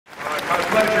My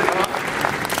pleasure,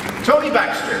 Bob. Tony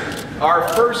Baxter, our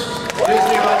first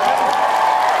Disney legend.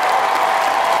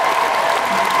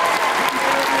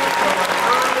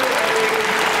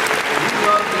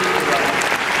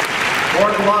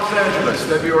 Born in Los Angeles,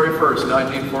 February 1st,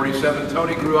 1947,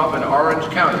 Tony grew up in Orange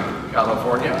County,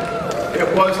 California.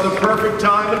 It was the perfect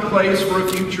time and place for a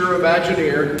future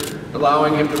Imagineer,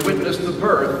 allowing him to witness the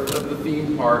birth of the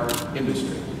theme park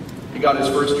industry. He got his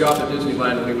first job at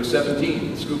Disneyland when he was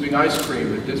 17, scooping ice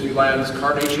cream at Disneyland's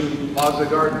Carnation Plaza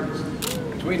Gardens.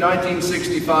 Between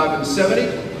 1965 and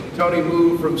 70, Tony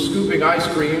moved from scooping ice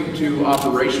cream to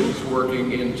operations,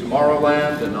 working in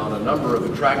Tomorrowland and on a number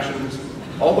of attractions,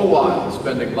 all the while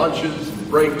spending lunches and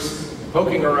breaks,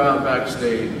 poking around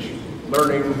backstage,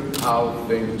 learning how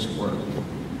things work.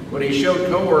 When he showed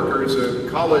coworkers a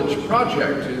college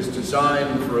project, his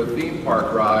design for a theme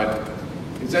park ride,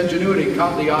 his ingenuity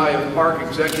caught the eye of park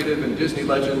executive and Disney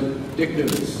legend Dick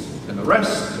Nunes. And the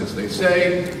rest, as they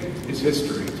say, is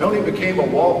history. Tony became a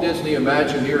Walt Disney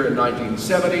Imagineer in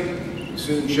 1970. He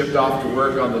soon shipped off to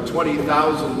work on the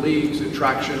 20,000 Leagues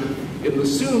attraction in the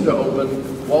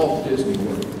soon-to-open Walt Disney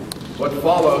World. What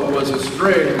followed was a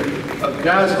string of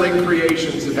dazzling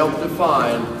creations that helped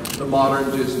define the modern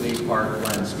Disney park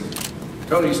landscape.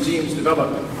 Tony's teams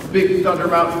developed Big Thunder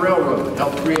Mountain Railroad and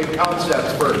helped create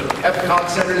concepts for Epcot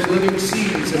Center's Living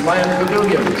Seas and Land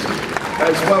Pavilions,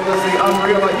 as well as the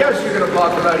unrealized, yes, you're going to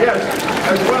block for that, yes,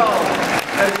 as well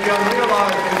as the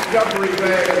unrealized Discovery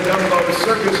Bay and Dumbo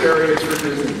circus areas for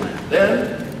Disneyland.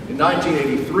 Then, in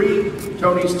 1983,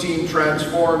 Tony's team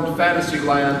transformed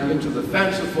Fantasyland into the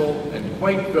fanciful and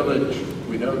quaint village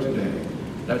we know today.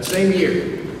 That same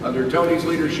year, under Tony's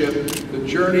leadership, the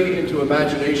Journey into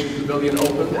Imagination Pavilion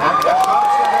opened at Epcot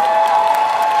Center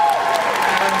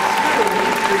and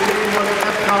soon became one of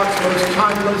Epcot's most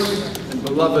timeless and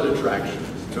beloved attractions.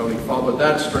 Tony followed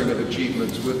that string of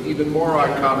achievements with even more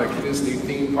iconic Disney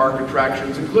theme park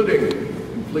attractions, including,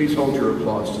 and please hold your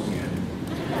applause to the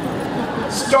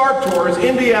end, Star Tours,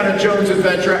 Indiana Jones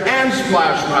Adventure, and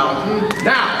Splash Mountain,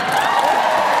 now!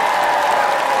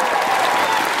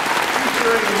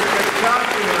 Featuring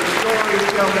spectacular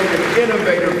storytelling and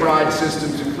innovative ride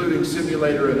systems, including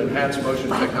simulator and enhanced motion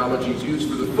technologies used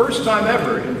for the first time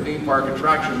ever in theme park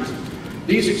attractions,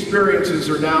 these experiences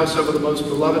are now some of the most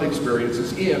beloved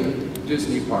experiences in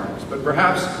Disney parks. But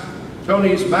perhaps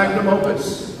Tony's magnum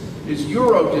opus is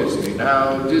Euro Disney,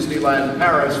 now Disneyland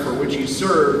Paris, for which he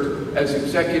served as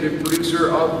executive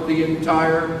producer of the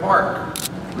entire park.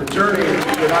 Returning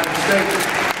to the United States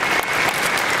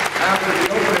after the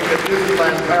opening of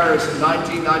Disneyland Paris in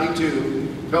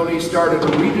 1992, Tony started a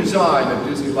redesign of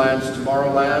Disneyland's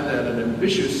Tomorrowland and an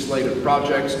ambitious slate of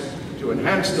projects to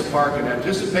enhance the park in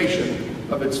anticipation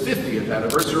of its 50th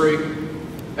anniversary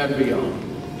and beyond.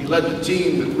 He led the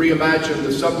team that reimagined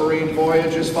the submarine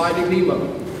voyage as Finding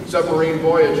Nemo. Submarine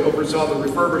Voyage oversaw the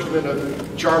refurbishment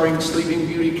of charming Sleeping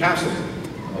Beauty Castle.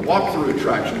 A walkthrough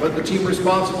attraction led the team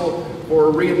responsible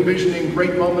for re-envisioning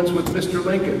great moments with Mr.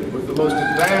 Lincoln, with the most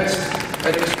advanced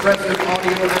and expressive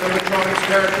audio and animatronics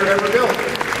character ever built.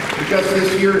 And just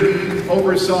this year, he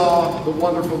oversaw the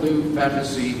wonderful new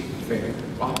Fantasy Fair.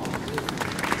 Wow.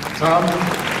 Tom,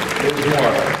 there's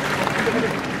more.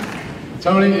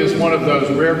 Tony is one of those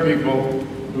rare people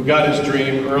who got his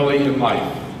dream early in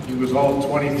life. He was all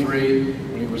 23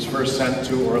 when he was first sent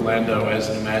to Orlando as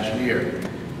an Imagineer.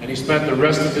 And he spent the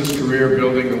rest of his career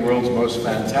building the world's most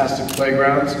fantastic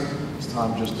playgrounds, as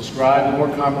Tom just described, more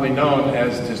commonly known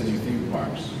as Disney theme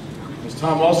parks. As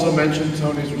Tom also mentioned,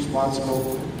 Tony's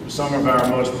responsible for some of our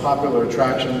most popular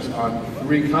attractions on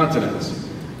 3 continents.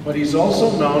 But he's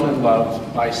also known and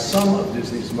loved by some of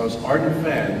Disney's most ardent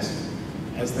fans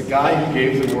as the guy who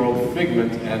gave the world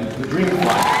Figment and the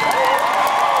Dreamfinder.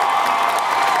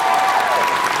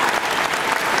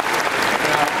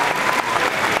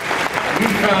 We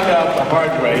found out the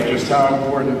hard way just how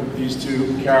important these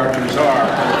 2 characters are.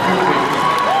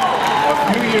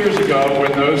 A few years ago,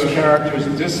 when those characters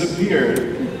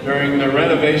disappeared during the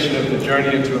renovation of the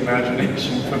Journey into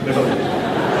Imagination Pavilion.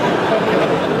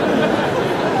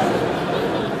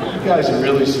 You guys are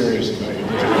really serious about it.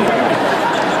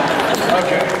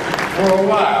 Okay, for a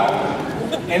while,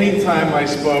 anytime I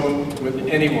spoke with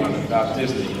anyone about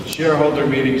Disney, at shareholder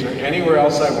meetings or anywhere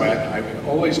else I went, I would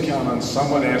always count on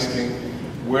someone asking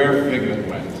where Figment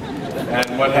went,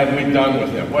 and what had we done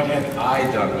with him? What had I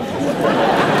done with him?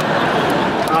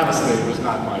 Honestly, it was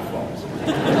not my fault.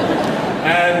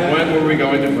 And when were we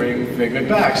going to bring Figment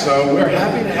back? So we're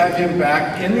happy to have him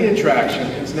back in the attraction.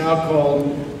 It's now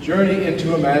called Journey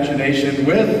into Imagination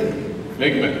with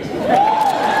Figment. So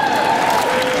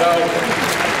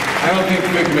I don't think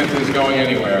Figment is going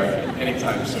anywhere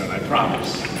anytime soon, I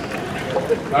promise.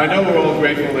 I know we're all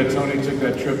grateful that Tony took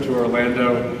that trip to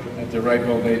Orlando at the ripe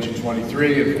old age of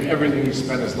 23, and for everything he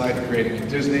spent his life creating at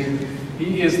Disney.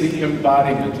 He is the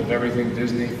embodiment of everything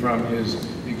Disney, from his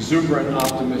exuberant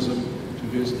optimism to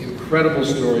his incredible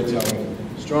storytelling,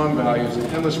 strong values, and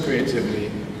endless creativity.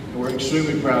 And we're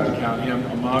extremely proud to count him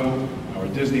among our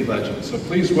Disney legends. So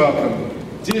please welcome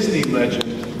Disney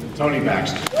legend, Tony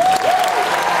Baxter.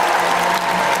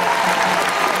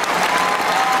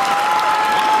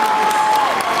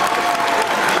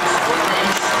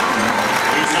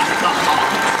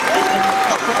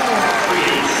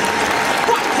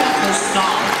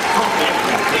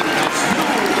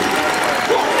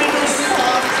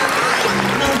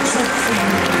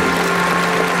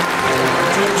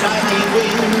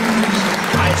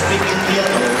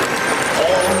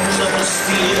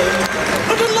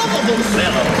 But a lovable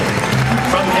fellow,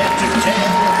 from head to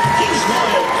tail, he's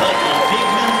loyal, cuddle,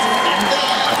 Figment, and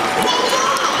there, voila!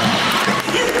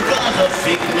 You've got a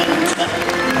Figment.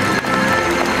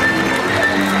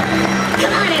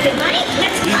 Come on, everybody,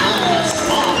 let's go!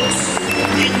 Sparks,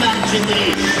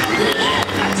 imagination,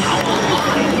 that's our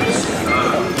lives.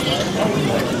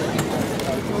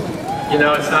 You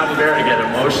know, it's not fair to get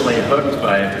emotionally hooked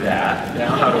by that.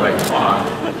 Now how do I talk?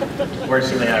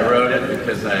 Fortunately, I wrote it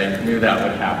because I knew that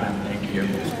would happen. Thank you.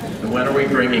 And when are we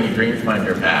bringing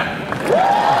Dreamfinder back?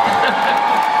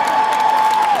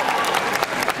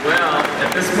 Well,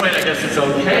 at this point, I guess it's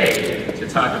okay to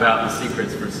talk about the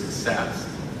secrets for success.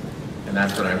 And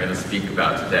that's what I'm going to speak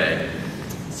about today.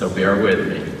 So bear with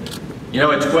me. You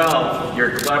know, at 12,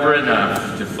 you're clever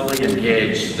enough to fully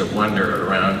engage the wonder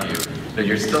around you, but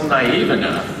you're still naive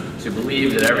enough to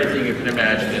believe that everything you can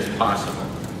imagine is possible.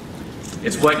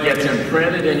 It's what gets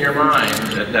imprinted in your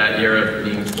mind at that year of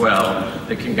being 12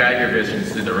 that can guide your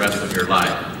visions through the rest of your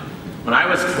life. When I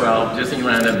was 12,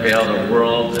 Disneyland unveiled a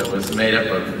world that was made up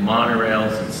of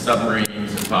monorails and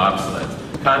submarines and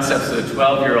bobsleds, concepts that a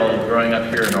 12-year-old growing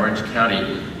up here in Orange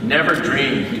County never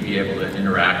dreamed he'd be able to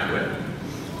interact with.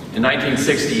 In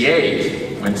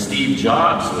 1968, when Steve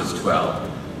Jobs was 12,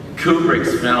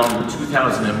 Kubrick's film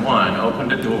 2001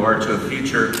 opened a door to a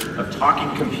future of talking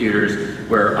computers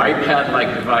where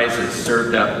iPad-like devices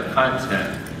served up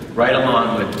content right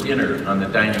along with dinner on the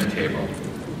dining table.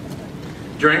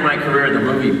 During my career, the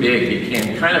movie Big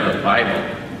became kind of a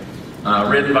Bible.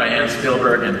 Written by Ann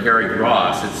Spielberg and Gary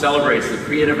Ross, it celebrates the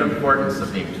creative importance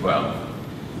of being 12.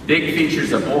 Big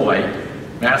features a boy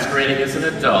masquerading as an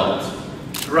adult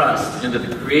thrust into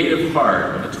the creative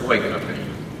heart of a toy company.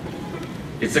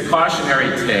 It's a cautionary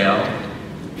tale,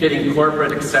 pitting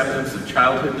corporate acceptance of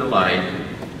childhood delight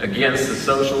against the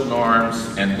social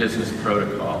norms and business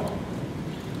protocol.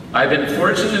 I've been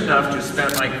fortunate enough to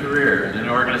spend my career in an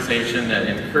organization that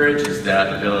encourages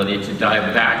that ability to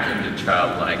dive back into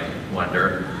childlike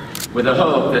wonder with the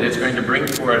hope that it's going to bring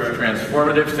forth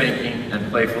transformative thinking and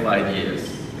playful ideas.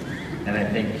 And I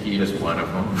think he is one of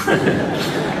them.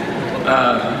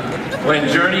 When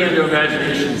Journey into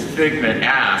Imagination's Figment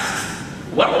asks,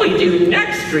 "What will we do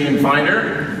next,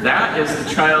 Dreamfinder?" That is the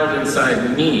child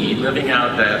inside me living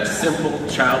out that simple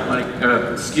childlike,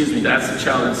 that's the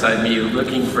child inside me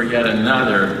looking for yet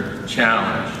another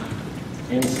challenge.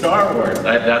 In Star Wars,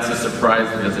 that's a surprise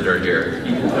visitor here.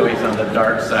 Even though he's on the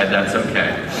dark side, that's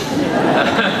okay.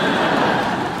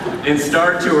 In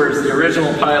Star Tours, the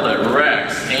original pilot,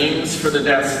 Rex, aims for the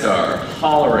Death Star,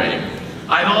 hollering,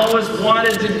 "I've always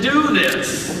wanted to do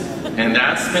this!" And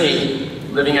that's me,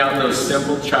 living out those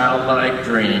simple childlike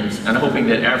dreams and hoping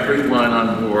that everyone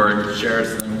on board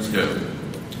shares them too.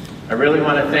 I really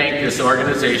want to thank this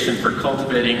organization for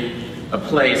cultivating a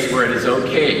place where it is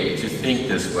okay to think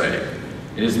this way.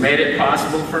 It has made it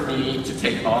possible for me to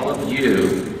take all of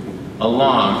you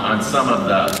along on some of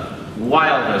the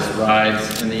wildest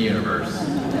rides in the universe.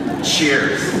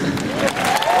 Cheers.